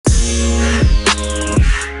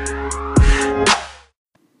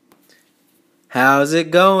How's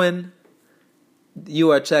it going? You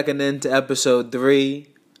are checking into episode 3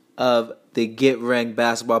 of the Get Ranked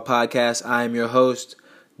Basketball Podcast. I am your host,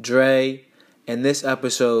 Dre, and this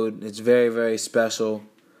episode is very, very special.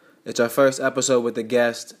 It's our first episode with a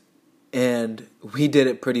guest, and we did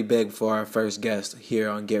it pretty big for our first guest here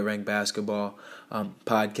on Get Ranked Basketball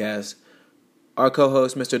Podcast. Our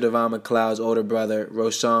co-host, Mr. Devon McLeod's older brother,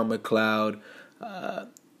 Roshan McLeod,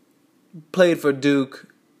 played for Duke,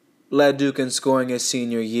 led Duke in scoring his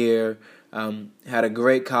senior year, had a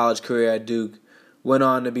great college career at Duke, went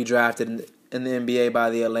on to be drafted in the NBA by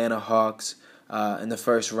the Atlanta Hawks in the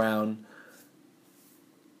first round.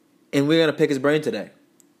 And we're going to pick his brain today.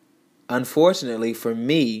 Unfortunately for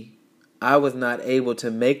me, I was not able to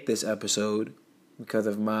make this episode because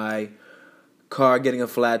of my car getting a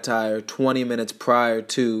flat tire 20 minutes prior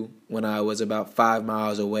to when I was about 5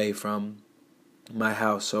 miles away from my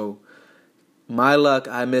house. So my luck,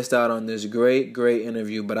 I missed out on this great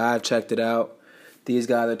interview, but I've checked it out. These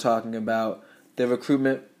guys are talking about the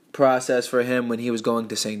recruitment process for him when he was going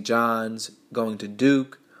to St. John's, going to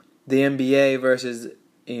Duke, the NBA versus,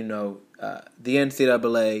 the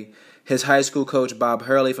NCAA, his high school coach Bob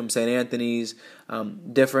Hurley from St. Anthony's,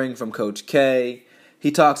 differing from Coach K.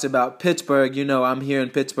 He talks about Pittsburgh. I'm here in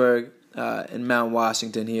Pittsburgh, in Mount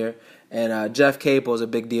Washington here, and Jeff Capel is a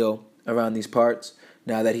big deal around these parts.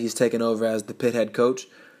 Now that he's taken over as the Pitt head coach,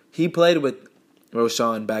 he played with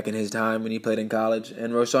Roshan back in his time when he played in college,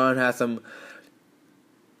 and Roshan has some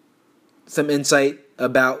insight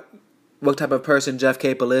about what type of person Jeff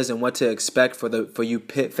Capel is and what to expect for you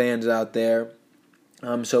Pitt fans out there.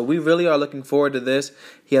 So we really are looking forward to this.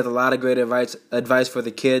 He has a lot of great advice for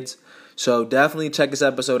the kids. So definitely check this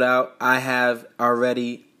episode out. I have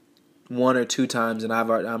already 1 or 2 times, and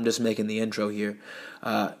I'm just making the intro here.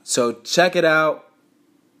 So check it out.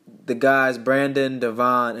 The guys, Brandon,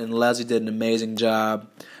 Devon, and Leslie did an amazing job.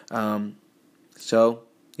 Here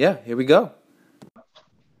we go.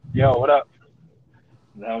 Yo, what up?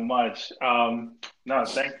 Not much.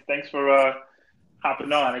 Thanks for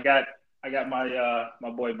hopping on. I got my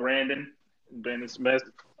boy Brandon Smith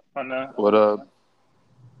on the. What up?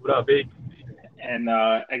 What up, B? And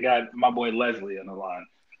I got my boy Leslie on the line.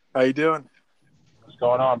 How you doing? What's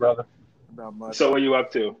going on, brother? Not much. So what are you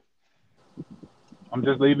up to? I'm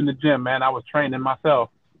just leaving the gym, man. I was training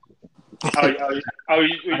myself. You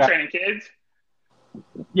training kids?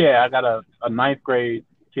 Yeah, I got a 9th grade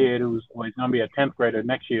kid he's going to be a 10th grader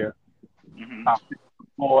next year. Mm-hmm. Top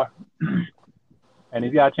 4. And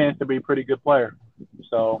he's got a chance to be a pretty good player.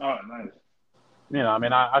 So, nice.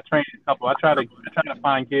 I train a couple. I try to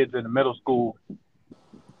find kids in the middle school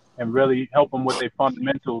and really help them with their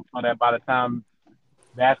fundamentals so that by the time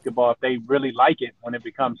basketball, if they really like it, when it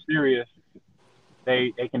becomes serious,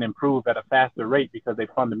 they can improve at a faster rate because their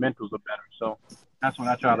fundamentals are better. So that's what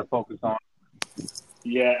I try to focus on.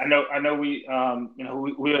 Yeah, I know. We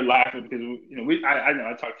were laughing because I know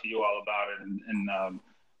I talked to you all about it,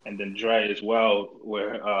 and then Dre as well,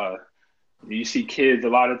 where you see kids a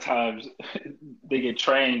lot of times they get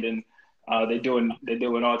trained and they're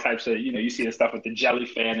doing all types of you see the stuff with the jelly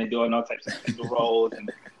fan and doing all types of finger rolls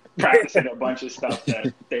and practicing a bunch of stuff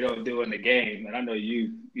that they don't do in the game, and I know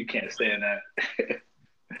you can't stand that.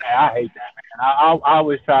 I hate that, man. I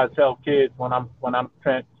always try to tell kids when I'm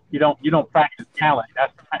trying, you don't practice talent.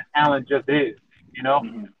 That's what talent just is,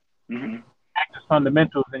 Mm-hmm. Mm-hmm. Practice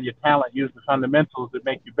fundamentals, and your talent use the fundamentals to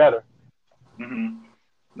make you better. Mm-hmm.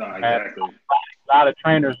 No, exactly. And a lot of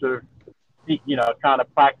trainers are, trying to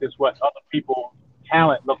practice what other people's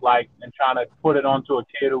talent look like and trying to put it onto a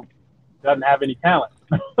kid who doesn't have any talent.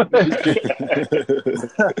 No,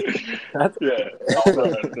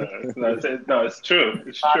 it's true.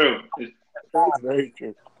 It's true. That's very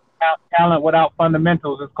true. Talent without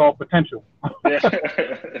fundamentals is called potential. Yeah.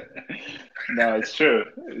 No, it's true.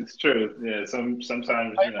 It's true. Yeah. Sometimes. A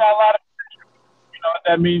lot of potential. What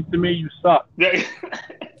that means to me? You suck. Yeah.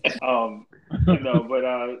 But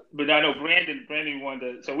I know Brandon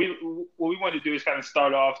wanted to. So what we wanted to do is kind of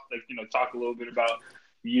start off, talk a little bit about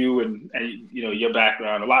you and your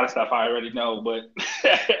background. A lot of stuff I already know, but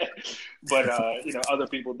other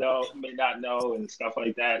people may not know and stuff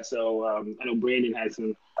like that. So I know Brandon had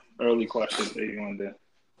some early questions that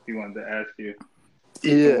he wanted to ask you.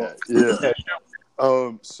 Yeah.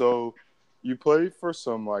 So you played for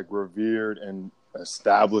some revered and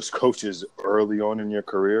established coaches early on in your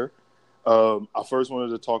career. I first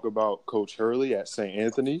wanted to talk about Coach Hurley at St.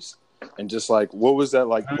 Anthony's and just what was that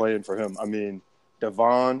like playing for him? I mean,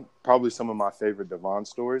 Devon, probably some of my favorite Devon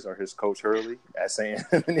stories are his Coach Hurley at St.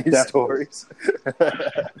 Anthony's stories.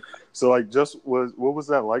 So, what was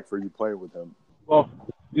that like for you playing with him? Well,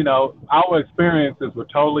 our experiences were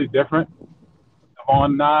totally different.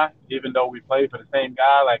 Devon and I, even though we played for the same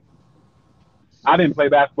guy, like I didn't play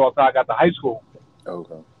basketball until I got to high school.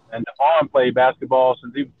 Okay. And Devon played basketball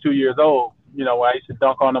since he was 2 years old. Where I used to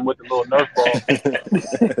dunk on him with the little Nerf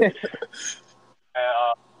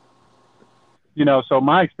ball. So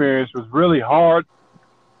my experience was really hard,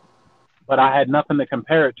 but I had nothing to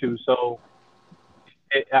compare it to. So,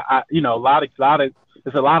 there's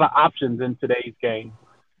a lot of options in today's game.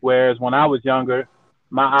 Whereas when I was younger,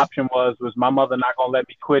 my option was my mother not gonna let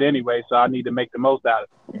me quit anyway, so I need to make the most out of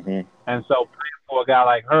it. Mm-hmm. And so for a guy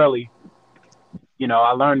like Hurley,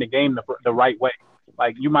 I learned the game the right way.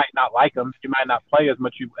 Like you might not like him, you might not play as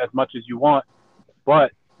much as you want,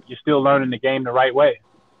 but you're still learning the game the right way.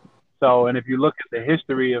 So, and if you look at the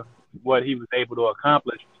history of what he was able to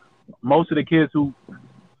accomplish, most of the kids who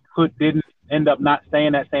didn't end up not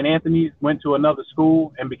staying at St. Anthony's went to another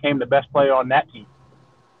school and became the best player on that team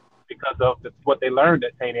because of what they learned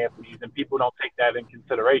at St. Anthony's, and people don't take that in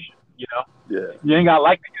consideration. Yeah. You ain't gotta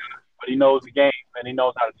like the guy, but he knows the game and he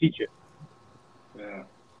knows how to teach it. Yeah.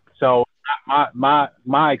 So my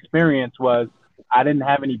experience was I didn't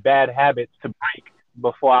have any bad habits to break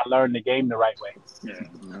before I learned the game the right way. Yeah.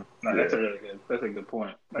 No, that's a good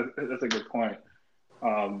point. That's a good point.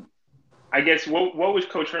 I guess what was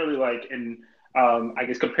Coach Hurley like in I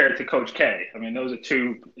guess compared to Coach K? I mean, those are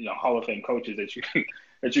two Hall of Fame coaches that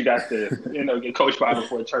you got to get coached by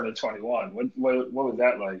before turning 21. What was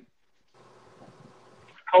that like?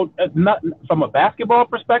 From a basketball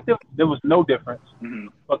perspective, there was no difference. Mm-hmm.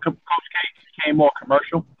 But Coach K became more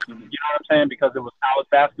commercial. Mm-hmm. You know what I'm saying? Because it was college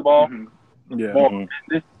basketball, more business.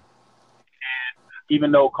 And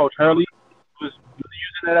even though Coach Hurley was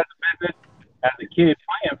using it as a business, as a kid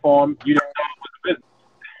playing for him, you didn't know it was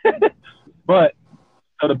a business. But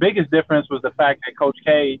so the biggest difference was the fact that Coach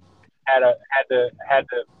K had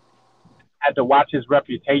to watch his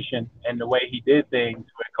reputation and the way he did things,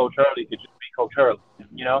 where Coach Hurley could just be Coach Hurley.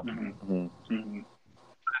 Mm-hmm. Mm-hmm.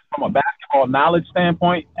 From a basketball knowledge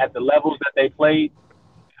standpoint, at the levels that they played,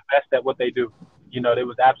 the best at what they do. There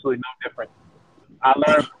was absolutely no difference. I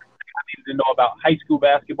learned everything I needed to know about high school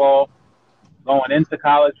basketball going into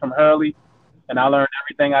college from Hurley, and I learned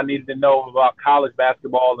everything I needed to know about college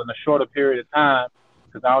basketball in a shorter period of time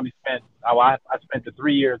because I spent the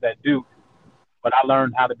 3 years at Duke, but I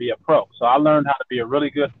learned how to be a pro. So I learned how to be a really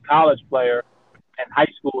good college player in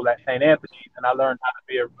high school at St. Anthony's, and I learned how to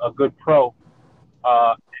be a good pro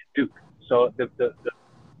at Duke. So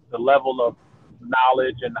the level of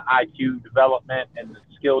knowledge and the IQ development and the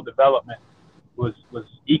skill development was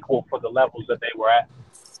equal for the levels that they were at.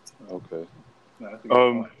 Okay. No, that's a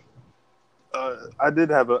good point. I did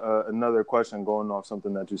have another question going off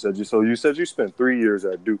something that you said. So you said you spent 3 years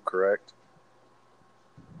at Duke, correct?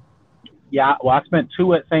 Yeah, well, I spent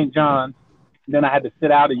 2 at St. John's. Then I had to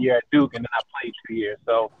sit out a year at Duke, and then I played 2 years.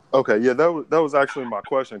 So okay, yeah, that was actually my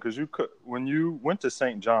question, because when you went to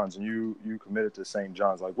St. John's and you committed to St.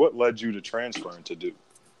 John's, like what led you to transferring to Duke?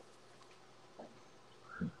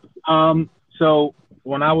 So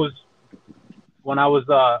when I was went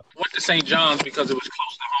to St. John's because it was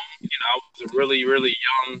close to home. I was a really, really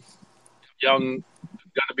young,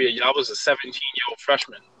 I was a 17-year-old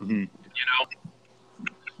freshman. Mm-hmm.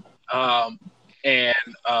 So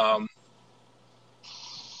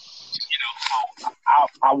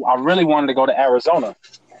I really wanted to go to Arizona,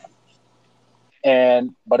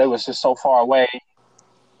 but it was just so far away. And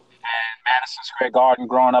Madison Square Garden,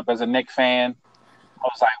 growing up as a Knicks fan, I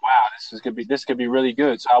was like, wow, this could be really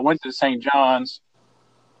good. So I went to St. John's,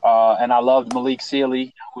 and I loved Malik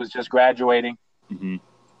Sealy, who was just graduating. Mm-hmm.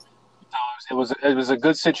 So it was a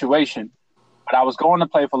good situation. But I was going to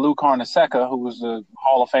play for Lou Carnesecca, who was the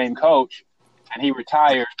Hall of Fame coach, and he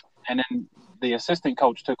retired. And then the assistant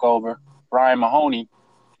coach took over, Brian Mahoney,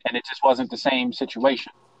 and it just wasn't the same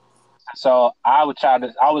situation. So I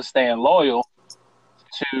was staying loyal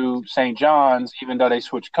to St. John's, even though they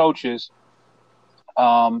switched coaches,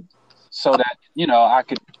 so that, I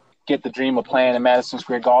could get the dream of playing in Madison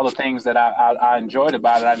Square Garden, all the things that I enjoyed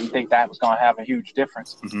about it. I didn't think that was going to have a huge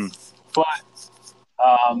difference. Mm-hmm. But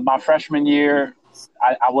my freshman year,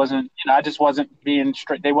 I wasn't, I just wasn't being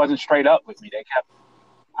straight. They wasn't straight up with me.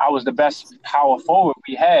 I was the best power forward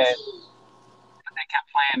we had. But they kept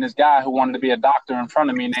playing this guy who wanted to be a doctor in front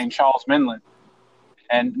of me named Charles Minlin.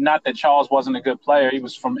 And not that Charles wasn't a good player. He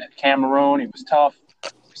was from Cameroon. He was tough,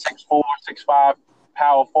 6'4", 6'5",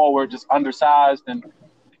 power forward, just undersized. And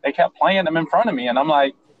they kept playing him in front of me. And I'm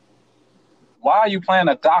like, why are you playing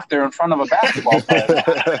a doctor in front of a basketball player? And,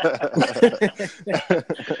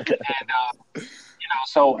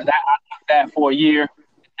 so I did that for a year.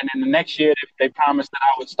 And then the next year, they promised that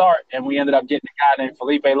I would start, and we ended up getting a guy named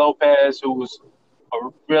Felipe Lopez, who was a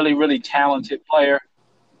really, really talented player,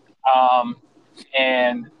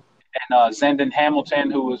 and Zendon Hamilton,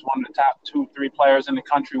 who was one of the top 2-3 players in the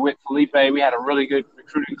country with Felipe. We had a really good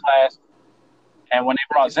recruiting class. And when they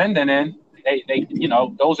brought Zendon in, they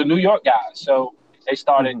those are New York guys. So they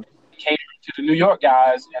started catering to the New York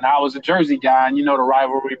guys, and I was a Jersey guy. And, the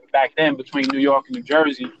rivalry back then between New York and New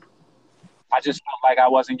Jersey, I just felt like I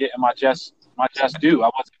wasn't getting my just due. I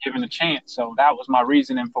wasn't given a chance. So that was my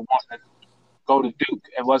reasoning for wanting to go to Duke.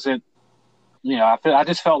 It wasn't, I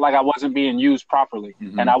just felt like I wasn't being used properly,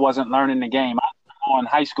 and I wasn't learning the game. I was more in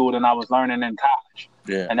high school than I was learning in college,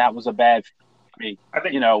 and that was a bad for me. I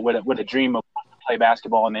think, with a dream of play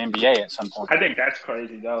basketball in the NBA at some point. I think that's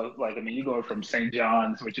crazy though. Like, you go from St.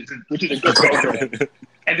 John's, which is a good program,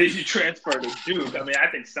 and then you transfer to Duke. I mean, I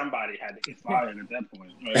think somebody had to get fired at that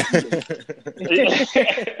point.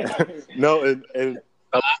 Right? No,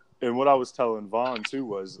 and what I was telling Vaughn too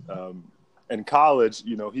was, in college,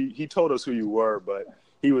 he told us who you were, but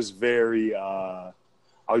he was very, I'll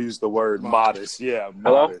use the word modest. Yeah,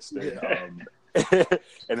 modest. And,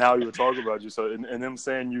 and how he would talk about you. So, and them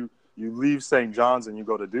saying you leave St. John's and you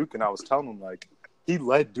go to Duke, and I was telling him, like, he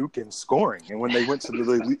led Duke in scoring, and when they went to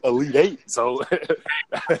the Elite Eight. So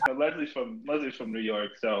Leslie's from New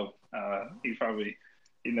York, so he probably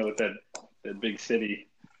what that big city,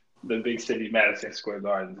 the big city Madison Square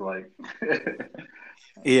Garden's like.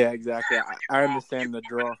 Yeah, exactly. I understand the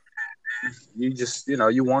draw. You just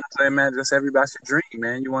you want to play Madison. Everybody's dream,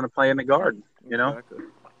 man. You want to play in the Garden, Exactly.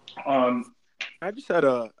 I just had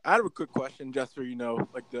a quick question just for,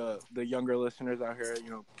 like the younger listeners out here,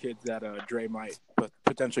 kids that Dre might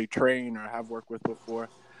potentially train or have worked with before.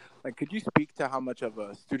 Like, could you speak to how much of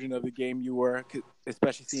a student of the game you were,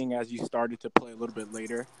 especially seeing as you started to play a little bit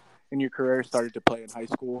later in your career, started to play in high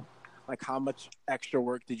school? Like, how much extra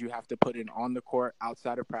work did you have to put in on the court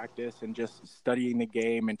outside of practice and just studying the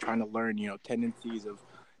game and trying to learn, tendencies of,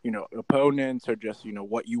 opponents or just,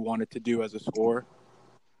 what you wanted to do as a scorer?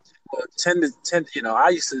 I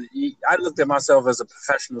looked at myself as a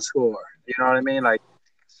professional scorer. You know what I mean? Like,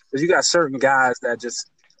 because you got certain guys that just,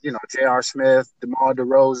 J.R. Smith, DeMar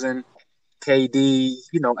DeRozan, KD,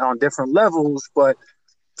 on different levels, but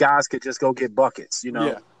guys could just go get buckets,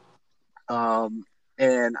 Yeah.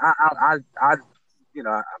 And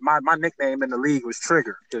my nickname in the league was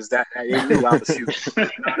Trigger because that they knew I was shooting. You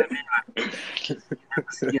know what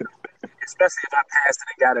I mean? Especially if I passed it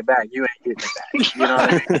and got it back, you ain't getting it back. You know what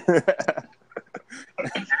I mean? It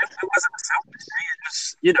wasn't a selfish thing. It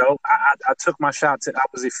just, I took my shots and I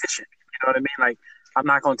was efficient. You know what I mean? Like, I'm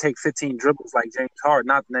not going to take 15 dribbles like James Harden.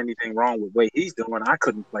 Not anything wrong with what he's doing. I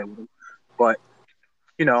couldn't play with him. But,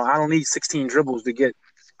 I don't need 16 dribbles to get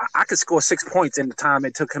 – I could score 6 points in the time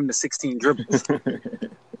it took him to 16 dribbles. You know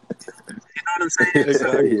what I'm saying?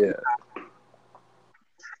 So, Yeah.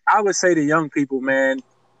 I would say to young people, man,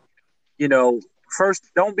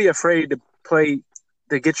 first, don't be afraid to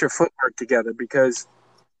get your footwork together because,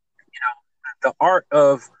 the art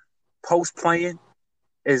of post playing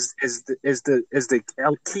is the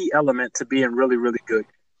key element to being really, really good.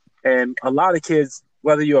 And a lot of kids,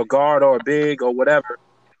 whether you're a guard or a big or whatever,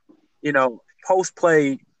 post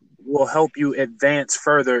play will help you advance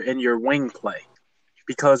further in your wing play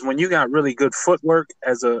because when you got really good footwork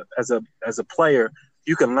as a player,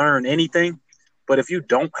 you can learn anything. But if you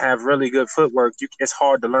don't have really good footwork, it's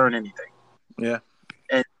hard to learn anything. Yeah.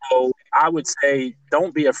 And so I would say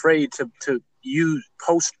don't be afraid to use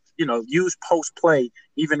post play,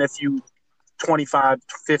 even if you 25,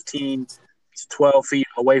 15, 12 feet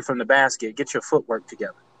away from the basket, get your footwork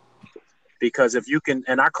together. Because if you can,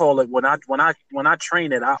 and I call it when I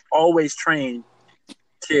train it, I always train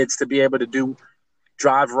kids to be able to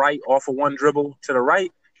drive right off of one dribble to the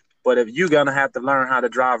right. But if you're going to have to learn how to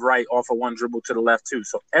drive right off of one dribble to the left too.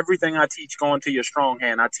 So everything I teach going to your strong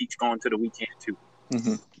hand, I teach going to the weak hand too.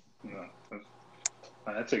 Mm-hmm. Yeah,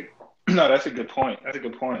 that's a good point. That's a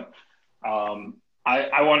good point.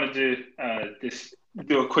 I wanted to just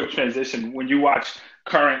do a quick transition. When you watch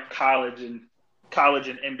current college and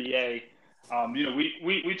NBA,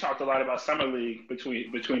 we talked a lot about summer league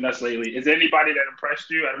between us lately. Is there anybody that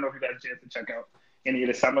impressed you? I don't know if you got a chance to check out any of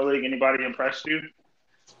the summer league. Anybody impressed you?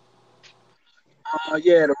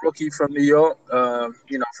 The rookie from New York, from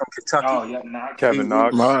Kentucky. Oh, yeah, Kevin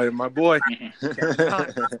Knox. My boy.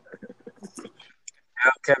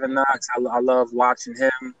 Kevin Knox. I love watching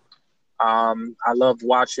him. I love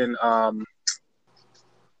watching.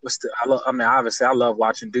 Obviously, I love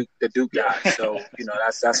watching the Duke guys. So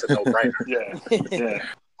that's a no-brainer. Yeah.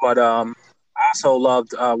 But I also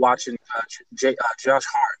loved watching Josh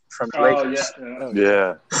Hart from the Lakers.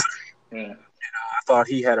 Yeah. I thought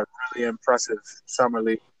he had a really impressive summer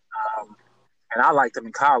league, and I liked him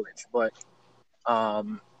in college. But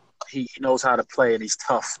he knows how to play, and he's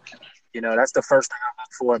tough. That's the first thing I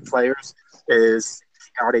look for in players is,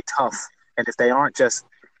 are they tough? And if they aren't just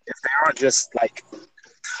like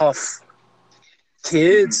tough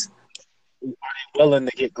kids, are they willing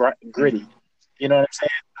to get gritty? You know what I'm saying?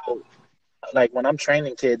 So, like when I'm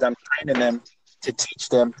training kids, I'm training them to teach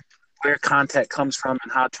them where contact comes from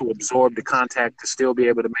and how to absorb the contact to still be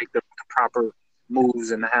able to make the proper moves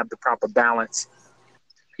and to have the proper balance,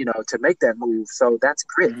 to make that move. So that's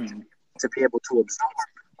grit, to be able to absorb.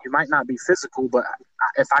 You might not be physical, but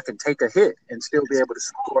if I can take a hit and still be able to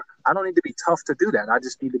score, I don't need to be tough to do that. I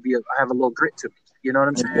just need to have a little grit to me. You know what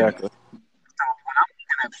I'm saying? Exactly. So when I'm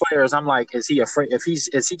looking at players, I'm like, is he afraid?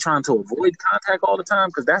 Is he trying to avoid contact all the time?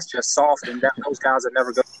 Because that's just soft, and those guys are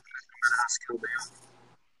never going to how skilled they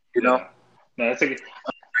are. No, that's a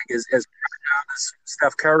as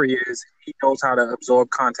Steph Curry is, he knows how to absorb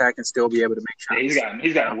contact and still be able to make shots.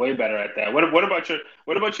 He's gotten way better at that. What about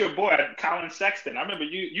your boy Colin Sexton? I remember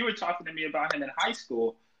you were talking to me about him in high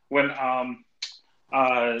school when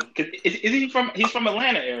he's from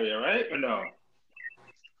Atlanta area, right? Or no?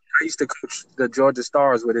 I used to coach the Georgia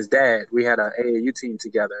Stars with his dad. We had an AAU team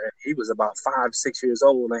together, and he was about 5-6 years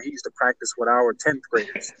old, and he used to practice with our 10th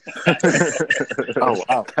graders. Oh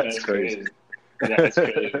wow, that's crazy. That's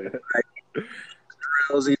crazy.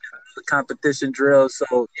 Drills, the competition drills.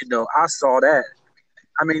 So, I saw that.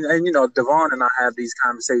 I mean, and Devon and I have these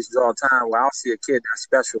conversations all the time where I'll see a kid that's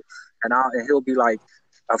special, and he'll be like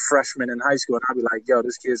a freshman in high school, and I'll be like, "Yo,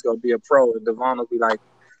 this kid's gonna be a pro," and Devon will be like,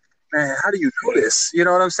 "Man, how do you know this?" You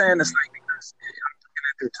know what I'm saying? It's like, because I'm looking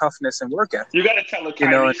at their toughness and work ethic. You got to tell a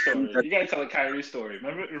Kyrie story. You got to tell a Kyrie story.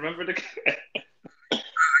 Remember the.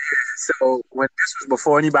 So when this was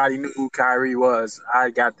before anybody knew who Kyrie was, I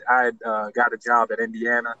got a job at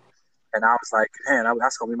Indiana, and I was like, man,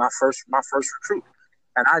 that's gonna be my first recruit.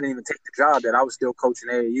 And I didn't even take the job that I was still coaching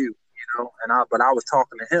AAU, but I was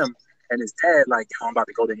talking to him and his dad, like, I'm about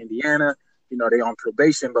to go to Indiana. They on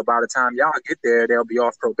probation, but by the time y'all get there, they'll be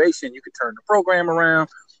off probation. You can turn the program around.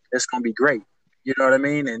 It's gonna be great. You know what I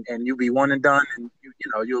mean? And you'll be one and done, and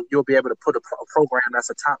you'll be able to put a program that's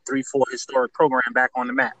a top 3-4 historic program back on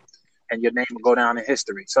the map, and your name will go down in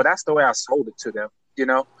history. So that's the way I sold it to them,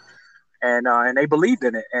 and they believed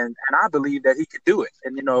in it, and I believed that he could do it.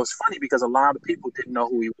 And it's funny because a lot of people didn't know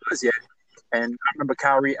who he was yet, and I remember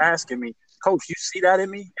Kyrie asking me, "Coach, you see that in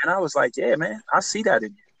me?" And I was like, "Yeah, man, I see that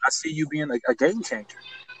in you. I see you being a game changer."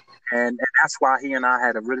 And that's why he and I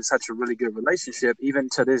had such a really good relationship, even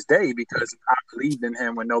to this day, because I believed in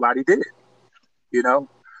him when nobody did,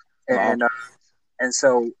 and and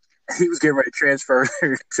so he was getting ready to transfer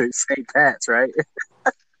to St. Pat's, right?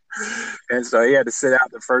 And so he had to sit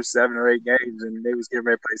out the first 7 or 8 games, and they was getting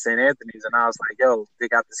ready to play St. Anthony's, and I was like, "Yo, they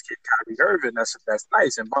got this kid Kyrie Irving. That's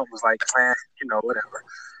nice." And Bump was like, whatever.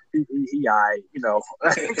 He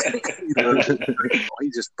he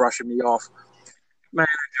just brushing me off. Man,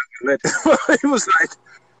 he was like,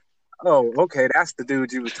 "Oh, okay, that's the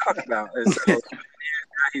dude you was talking about." And so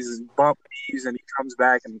he's Bump leaves, and he comes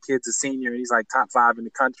back, and the kid's a senior, and he's like top 5 in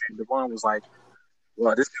the country. And Devon was like,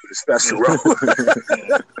 "Well, this dude is special, bro."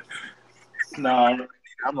 No,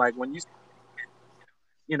 I'm like, when you,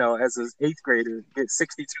 as an 8th grader, get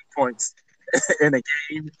 62 points in a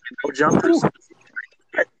game, and no jumpers.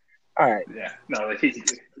 All right. Yeah. No, he's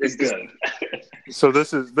good. So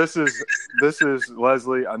this is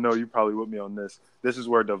Leslie. I know you probably with me on this. This is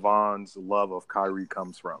where Devon's love of Kyrie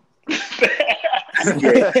comes from.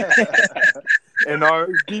 In our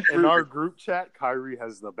group chat, Kyrie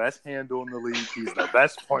has the best handle in the league. He's the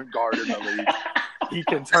best point guard in the league. He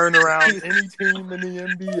can turn around any team in the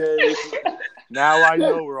NBA. Now I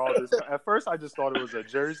know where all this. At first, I just thought it was a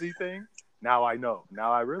Jersey thing. Now I know.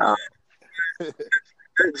 Now I really know.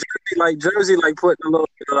 Jersey, putting a little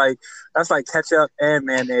that's like ketchup and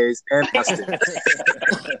mayonnaise and mustard.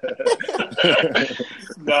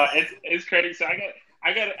 No, it's crazy. So I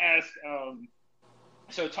got to ask.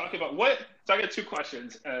 So talk about what. So I got 2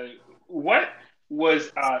 questions. What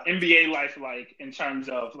was NBA life like in terms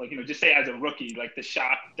of just say as a rookie, like the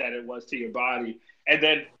shock that it was to your body, and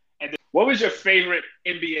then what was your favorite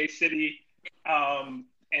NBA city? And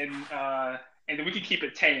then we can keep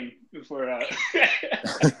it tame for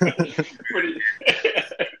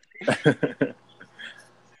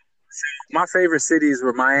My favorite cities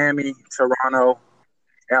were Miami, Toronto,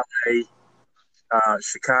 LA,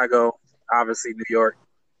 Chicago, obviously New York,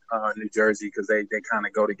 New Jersey, because they kind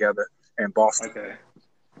of go together, and Boston. Okay.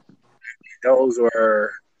 those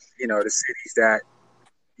were, the cities that,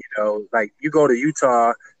 like you go to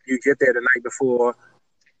Utah, you get there the night before,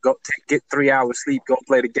 get 3 hours sleep, go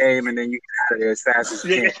play the game, and then you get out of there as fast as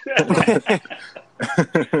you can.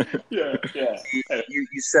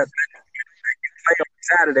 You set play on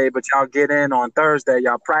Saturday, but y'all get in on Thursday.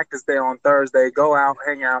 Y'all practice there on Thursday. Go out,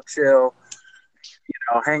 hang out, chill.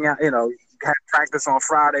 Hang out. Have practice on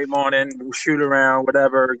Friday morning. Shoot around,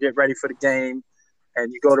 whatever. Get ready for the game,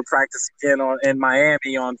 and you go to practice again in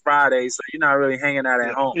Miami on Friday. So you're not really hanging out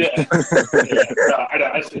at home.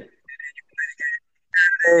 I see.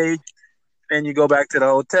 Saturday, then you go back to the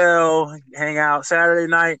hotel, hang out Saturday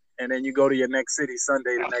night, and then you go to your next city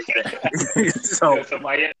Sunday the next day. So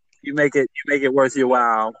you make it worth your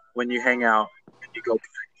while when you hang out and you go play.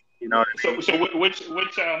 You know what I mean? So with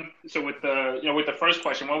the first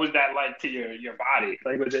question, what was that like to your body?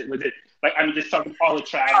 Like was it like, I mean, just talking all the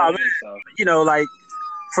traveling and stuff. Like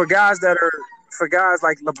for guys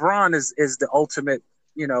like LeBron is the ultimate,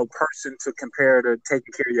 person to compare to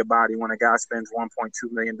taking care of your body when a guy spends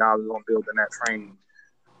 $1.2 million on building that frame.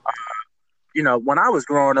 When I was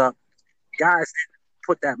growing up, guys didn't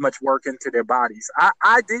put that much work into their bodies.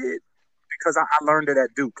 I did, because I learned it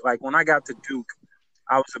at Duke. Like when I got to Duke,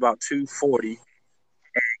 I was about 240, and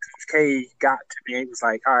Coach K got to me and he was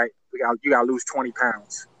like, all right, you got to lose 20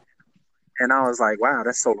 pounds. And I was like, wow,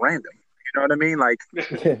 that's so random. You know what I mean? Like I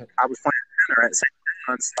was playing center at St.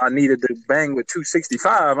 John's, so I needed to bang with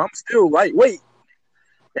 265. I'm still lightweight. And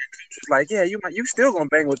Coach was like, yeah, you still going to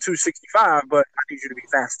bang with 265, but I need you to be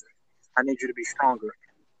faster. I need you to be stronger.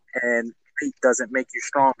 And weight doesn't make you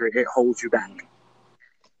stronger. It holds you back.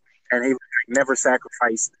 And he never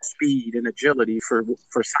sacrifice speed and agility for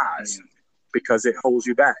size, because it holds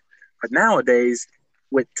you back. But nowadays,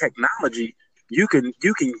 with technology, you can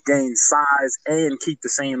gain size and keep the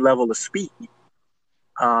same level of speed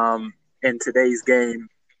in today's game,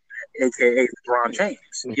 aka LeBron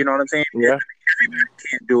James. You know what I'm saying? Yeah. Everybody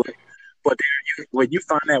can't do it, but when you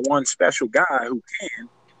find that one special guy who can,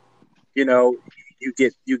 you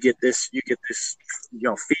get this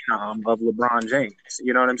phenom of LeBron James.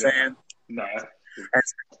 You know what I'm saying? No. And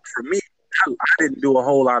for me, I didn't do a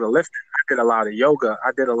whole lot of lifting. I did a lot of yoga.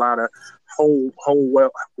 I did a lot of whole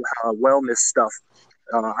wellness stuff.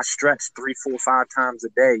 I stretched 3, 4, 5 times a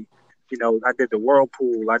day. I did the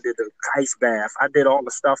whirlpool. I did the ice bath. I did all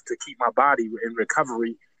the stuff to keep my body in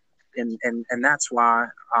recovery, and that's why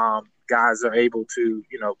guys are able to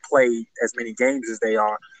play as many games as they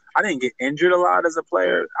are. I didn't get injured a lot as a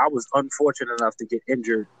player. I was unfortunate enough to get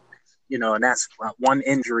injured, and that's one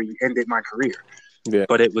injury ended my career. Yeah.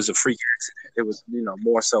 But it was a freak accident. It was,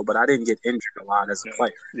 more so. But I didn't get injured a lot as a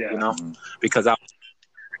player, because I was in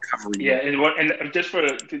recovery. Yeah, and just for,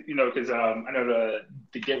 because I know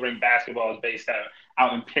the Get Ring basketball is based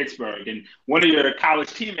out in Pittsburgh, and one of your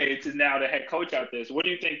college teammates is now the head coach out there. So what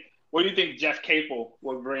do you think Jeff Capel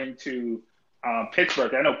will bring to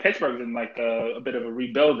Pittsburgh? I know Pittsburgh's in like a bit of a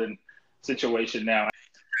rebuilding situation now.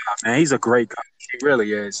 Man, he's a great coach. He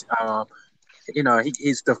really is.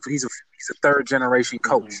 He's a third generation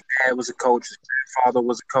coach. His dad was a coach. His grandfather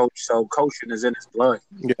was a coach. So coaching is in his blood.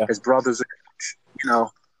 Yeah. His brother's a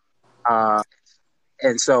coach.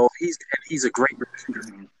 And so he's a great recruiter.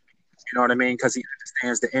 You know what I mean? Because he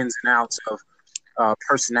understands the ins and outs of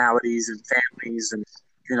personalities and families, and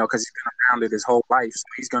because he's been around it his whole life. So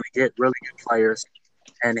he's going to get really good players,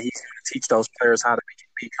 and he's going to teach those players how to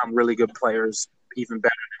become really good players even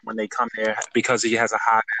better than when they come there, because he has a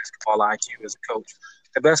high basketball IQ as a coach.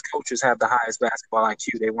 The best coaches have the highest basketball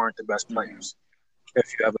IQ. They weren't the best players.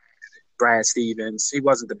 If you ever Brad Stevens, he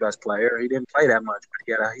wasn't the best player. He didn't play that much, but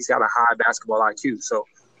he's got a high basketball IQ. So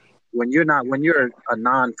when you're a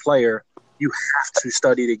non-player, you have to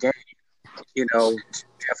study the game.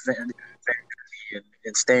 Jeff Van Gundy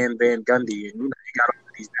and Stan Van Gundy, and you got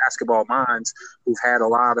all these basketball minds who've had a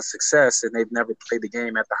lot of success, and they've never played the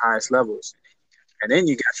game at the highest levels. And then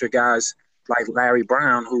you got your guys like Larry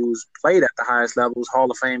Brown, who's played at the highest levels,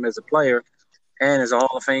 Hall of Fame as a player, and is a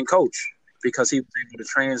Hall of Fame coach, because he was able to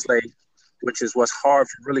translate, which is what's hard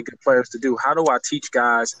for really good players to do. How do I teach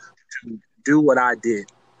guys to do what I did?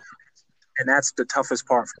 And that's the toughest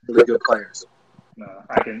part for really good players.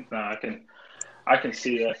 I can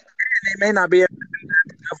see that. They may not be able to do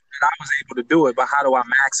that, but I was able to do it, but how do I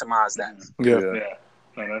maximize that?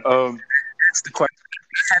 That's the question.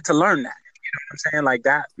 I had to learn that. You know what I'm saying? Like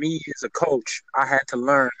that, me as a coach, I had to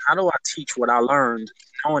learn, how do I teach what I learned,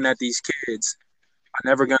 knowing that these kids are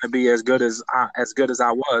never going to be as good as I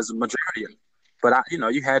was, the majority of them. But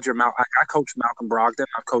you had your I coached Malcolm Brogdon,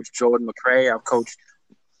 I've coached Jordan McRae, I've coached,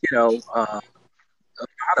 a lot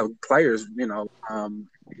of players,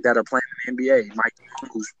 that are playing in the NBA. Mike Young,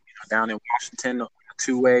 who's down in Washington,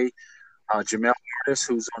 two-way. Jamel Artis,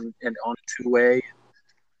 who's on two-way.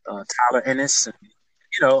 Tyler Ennis, and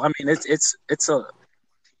it's a.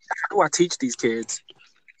 How do I teach these kids?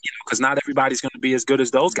 Because not everybody's going to be as good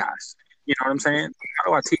as those guys. You know what I'm saying?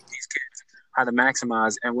 How do I teach these kids how to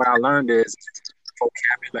maximize? And what I learned is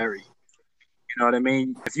vocabulary. You know what I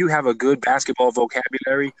mean? If you have a good basketball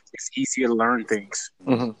vocabulary, it's easier to learn things.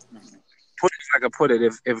 Mm-hmm. Put it like I put it.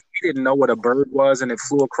 If you didn't know what a bird was and it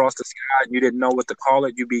flew across the sky and you didn't know what to call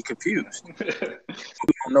it, you'd be confused.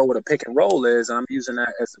 You don't know what a pick and roll is. And I'm using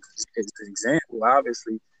that as an example.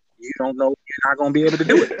 Obviously, you don't know. You're not going to be able to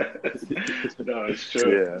do it. No, it's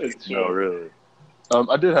true. Yeah, it's true. No, really.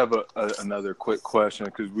 I did have another quick question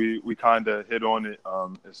because we kind of hit on it.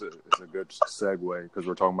 It's a good segue because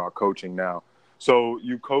we're talking about coaching now. So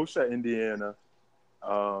you coached at Indiana.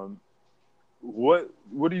 What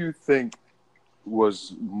do you think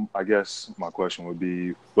was, I guess my question would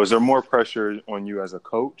be, was there more pressure on you as a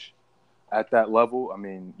coach at that level? I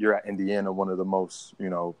mean, you're at Indiana, one of the most,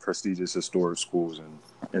 prestigious historic schools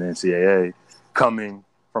in NCAA, coming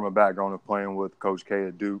from a background of playing with Coach K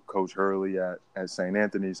at Duke, Coach Hurley at St.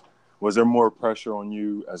 Anthony's. Was there more pressure on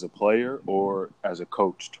you as a player or as a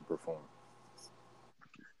coach to perform?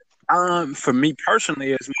 For me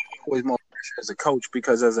personally, it's always more pressure as a coach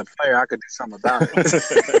because as a player, I could do something about it.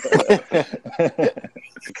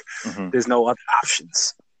 Mm-hmm. There's no other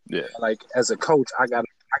options. Yeah. Like as a coach, I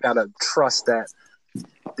gotta trust that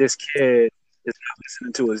this kid is not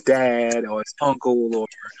listening to his dad or his uncle or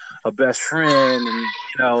a best friend, and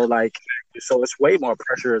so it's way more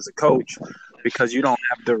pressure as a coach because you don't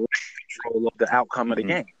have direct control of the outcome of the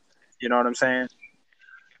game. You know what I'm saying?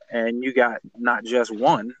 And you got not just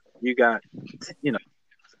one. You got,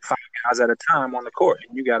 5 guys at a time on the court,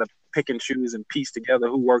 and you got to pick and choose and piece together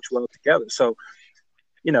who works well together. So,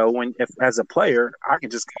 if as a player, I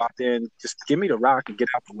can just go out there and just give me the rock and get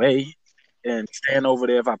out the way and stand over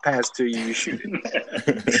there. If I pass to you, you shoot it.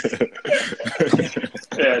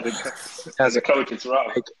 As a coach, it's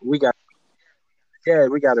rough. Like, we got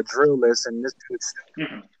a drill list, and this dude's, you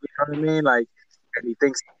know what I mean? Like, and he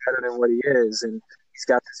thinks he's better than what he is, and he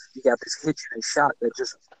got this hitch in his shot that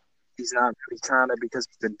just. He's not really trying to because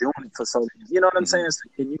he's been doing it for so long. You know what I'm saying? So,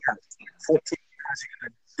 and you got 14 guys you're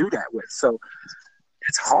going to do that with. So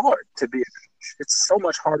it's hard to be a coach. It's so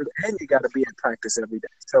much harder, and you got to be at practice every day.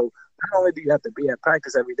 So not only do you have to be at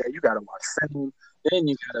practice every day, you got to watch film, then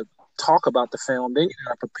you got to talk about the film, then you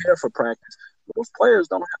got to prepare for practice. Most players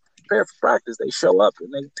don't have to prepare for practice. They show up,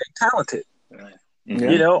 and they're talented, and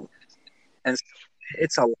so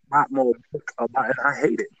it's a lot more work, and I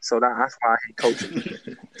hate it. So that's why I hate coaching.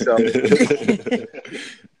 So,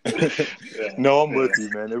 no, I'm with you,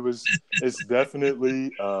 man. It's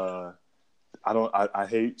definitely. I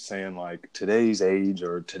hate saying like today's age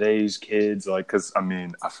or today's kids, like, because I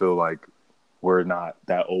feel like we're not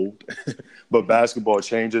that old, but basketball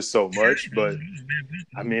changes so much. But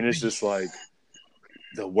it's just like.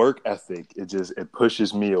 The work ethic, it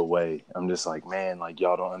pushes me away. I'm just like, man, like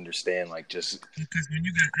y'all don't understand, like just because when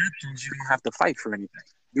you got options, you don't have to fight for anything.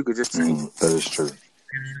 You could just take it. That is true. You know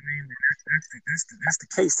what I mean? That's the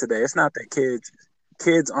case today. It's not that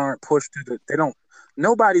kids aren't pushed to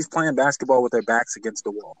nobody's playing basketball with their backs against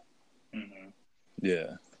the wall. Mm-hmm.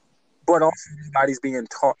 Yeah. But also nobody's being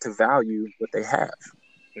taught to value what they have.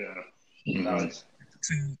 Yeah. Mm-hmm. Nice.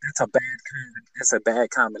 So that's a bad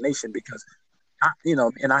combination because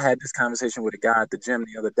and I had this conversation with a guy at the gym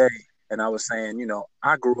the other day, and I was saying,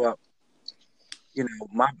 I grew up,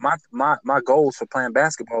 my goals for playing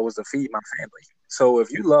basketball was to feed my family. So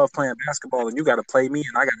if you love playing basketball and you got to play me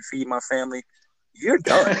and I got to feed my family, you're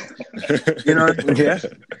done. You know what I mean? Yeah.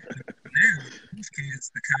 These kids,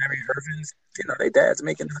 the Kyrie Irvings, their dad's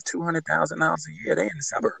making $200,000 a year. They in the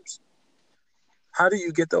suburbs. How do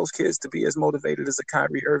you get those kids to be as motivated as a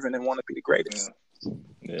Kyrie Irving and want to be the greatest?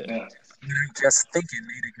 Yeah. Just thinking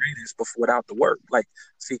they're the greatest without the work. Like,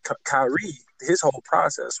 see, Kyrie, his whole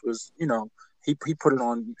process was, he put it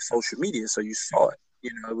on social media, so you saw it.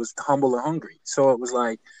 It was humble and hungry. So it was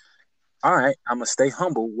like, all right, I'm going to stay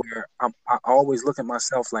humble where I always look at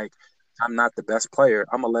myself like I'm not the best player.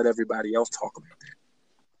 I'm going to let everybody else talk about that.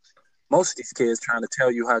 Most of these kids trying to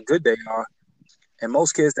tell you how good they are, and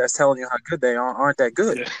most kids that's telling you how good they are aren't that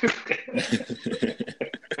good.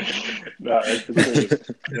 No, that's the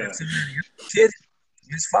truth. Yeah. Kid,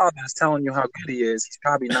 his father is telling you how good he is. He's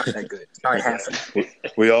probably not that good. It's probably half of it.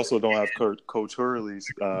 We also don't have Coach Hurley's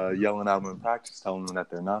yelling at them in practice, telling them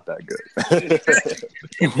that they're not that good.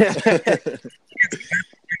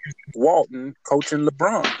 Walton coaching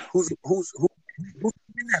LeBron. Who's in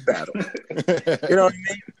that battle? You know what I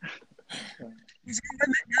mean? Who's gonna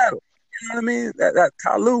win that battle? You know what I mean? That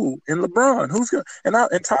Ty Lue and LeBron. Who's gonna and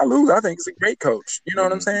Ty Lue, I think, is a great coach. You know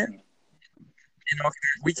what I'm saying? You know,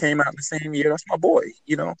 we came out in the same year. That's my boy.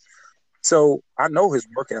 You know, so I know his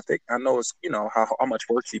work ethic. I know it's how much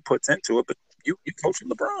work he puts into it. But you coaching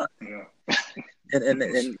LeBron, and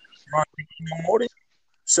LeBron more than you.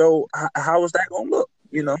 So how is that gonna look?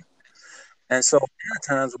 You know. And so a lot of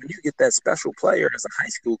times when you get that special player as a high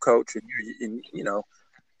school coach,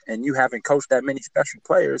 and you haven't coached that many special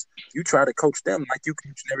players, you try to coach them like you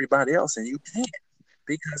coaching everybody else, and you can't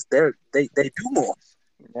because they do more.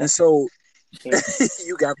 And so you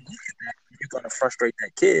got to look at that. You're going to frustrate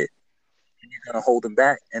that kid, and you're going to hold them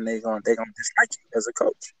back, and they're going to dislike you as a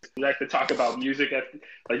coach. We like to talk about music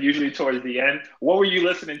usually towards the end. What were you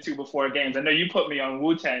listening to before games? I know you put me on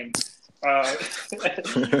Wu-Tang. When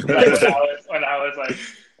I was like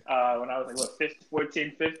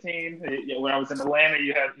 14, 15, when I was in Atlanta,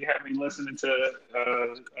 you had me listening to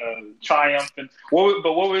Triumph. And what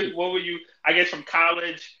were you? I guess from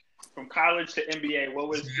college to NBA, what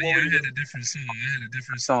was? I had a different song. I had a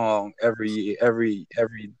different song every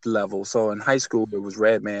level. So in high school, it was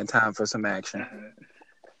Redman, Time for Some Action.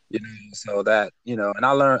 You know, so that, and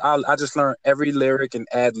I just learned every lyric and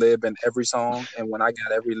ad lib in every song. And when I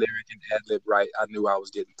got every lyric and ad lib right, I knew I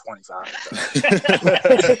was getting 25.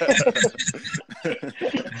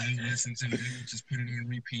 I listened to it, just put it on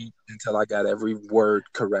repeat until I got every word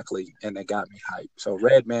correctly, and it got me hyped. So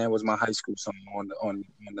Redman was my high school song on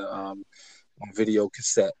video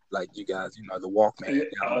cassette, like you guys, the Walkman.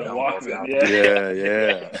 The Walkman,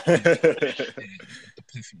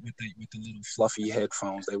 With the little fluffy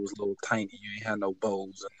headphones. They was little tiny. You ain't had no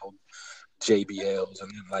Bose and no JBLs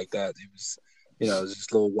and nothing like that. It was, it was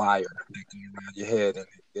just a little wire that go around your head, and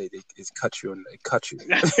it cut you, and it cut you.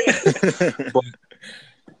 But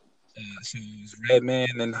so it was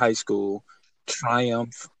Redman in high school,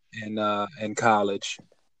 Triumph in college,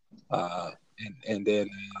 and then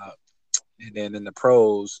in the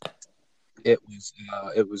pros, it was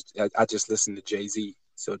I just listened to Jay-Z.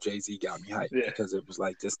 So Jay-Z got me hyped because it was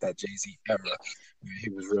like just that Jay-Z era where he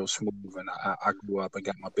was real smooth, and I grew up and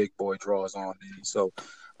got my big boy drawers on. And so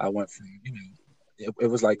I went from, it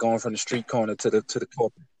was like going from the street corner to the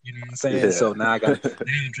corporate. You know what I'm saying? Yeah. So now I'm driving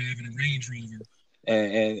a Range Rover.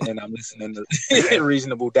 And I'm listening to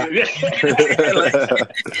Reasonable Doubt. So I had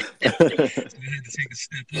to take a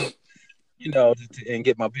step up, and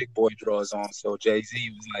get my big boy drawers on. So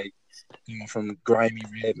Jay-Z was like going from grimy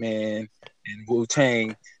Redman and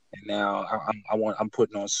Wu-Tang, and now I'm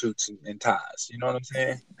putting on suits and ties. You know what I'm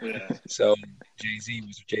saying? Yeah. So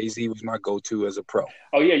Jay-Z was my go-to as a pro.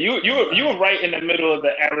 Oh yeah, you were right in the middle of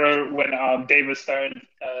the era when David Stern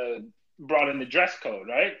brought in the dress code,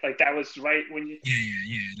 right? Like that was right when you.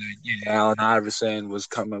 Yeah. Allen Iverson was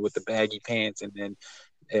coming with the baggy pants, and then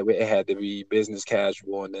it had to be business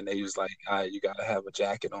casual, and then they was like, all right, you got to have a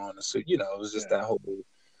jacket on, a suit. It was just that whole.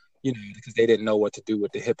 Because they didn't know what to do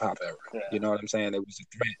with the hip hop era. Yeah. You know what I'm saying? It was a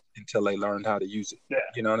threat until they learned how to use it. Yeah.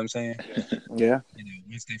 You know what I'm saying? Yeah.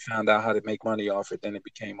 Once they found out how to make money off it, then it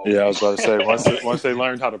became okay. Yeah, I was about to say once they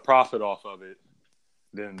learned how to profit off of it,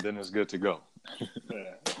 then it's good to go.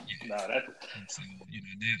 Yeah. No, that's. So,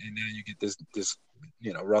 and now you get this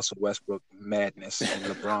Russell Westbrook madness and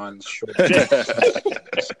LeBron short.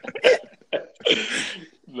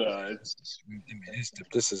 No,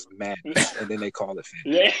 this is madness, and then they call it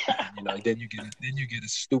fantasy. Yeah. Then you get a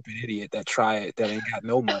stupid idiot that ain't got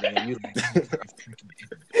no money, and you like,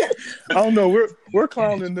 I don't know. We're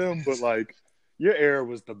clowning them, but like your era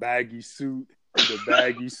was the baggy suit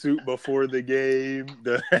before the game.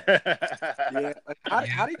 Yeah.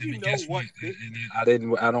 How did you know what? I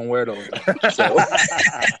don't wear those. So.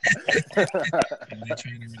 They're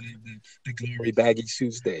trying to relive the glory baggy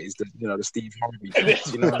suits days, the Steve Harvey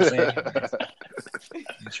days, you know what I'm saying? I'm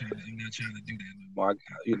not trying to do that no more.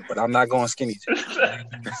 But I'm not going skinny jeans. I'm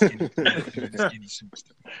not doing skinny suits.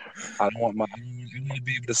 I want to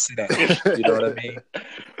be able to sit at it. You know what I mean?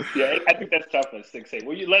 Yeah, I think that's tough at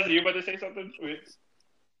 6'8". Leslie, you about to say something?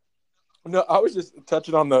 No, I was just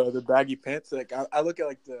touching on the baggy pants. Like I look at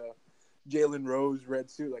like the Jalen Rose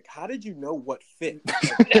red suit. Like, how did you know what fit?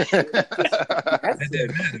 It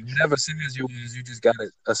didn't matter. Whatever size you was, you just got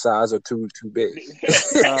a size or two too big.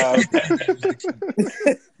 You know what I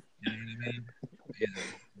mean? Yeah.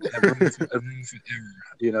 A room for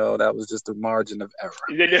error. That was just a margin of error.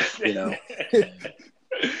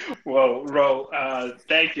 Well, Ro,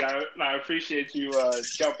 thank you. I appreciate you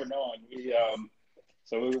jumping on.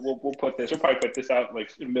 So we'll put this. We'll probably put this out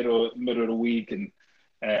like middle of the week and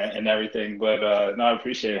everything. But no, I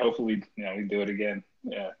appreciate it. Hopefully, we do it again.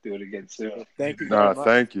 Yeah, do it again soon. Thank you.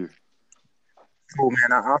 Thank you. Cool,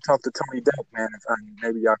 man. I'll talk to Tony Delk, man. If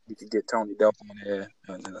maybe you could get Tony Delk on there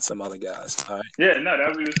and some other guys. All right. Yeah, no, that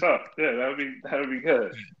would be what's up. Yeah, that would be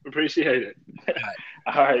good. Appreciate it.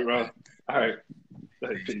 All right, bro. All right.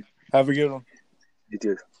 Peace. Have a good one. You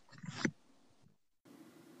too.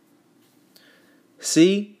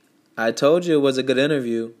 See, I told you it was a good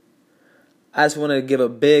interview. I just want to give a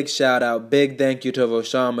big shout out, big thank you to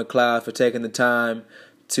Roshawn McLeod for taking the time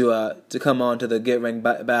to come on to the Get Ranked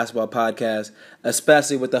Basketball podcast,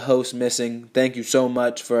 especially with the host missing. Thank you so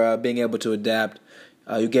much for being able to adapt.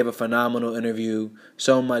 You gave a phenomenal interview,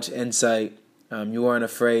 so much insight. You weren't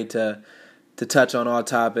afraid to touch on all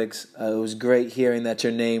topics. It was great hearing that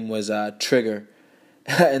your name was Trigger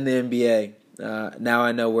in the NBA. Now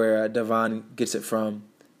I know where Devon gets it from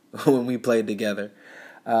when we played together.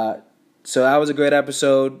 So that was a great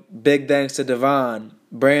episode. Big thanks to Devon,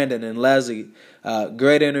 Brandon, and Leslie.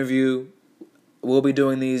 Great interview. We'll be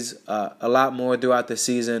doing these a lot more throughout the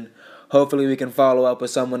season. Hopefully we can follow up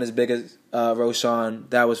with someone as big as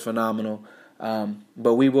Roshawn. That was phenomenal.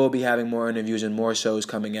 But we will be having more interviews and more shows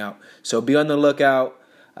coming out. So be on the lookout.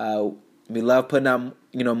 We love putting out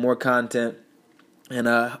more content. And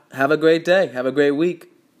have a great day. Have a great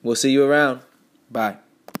week. We'll see you around. Bye.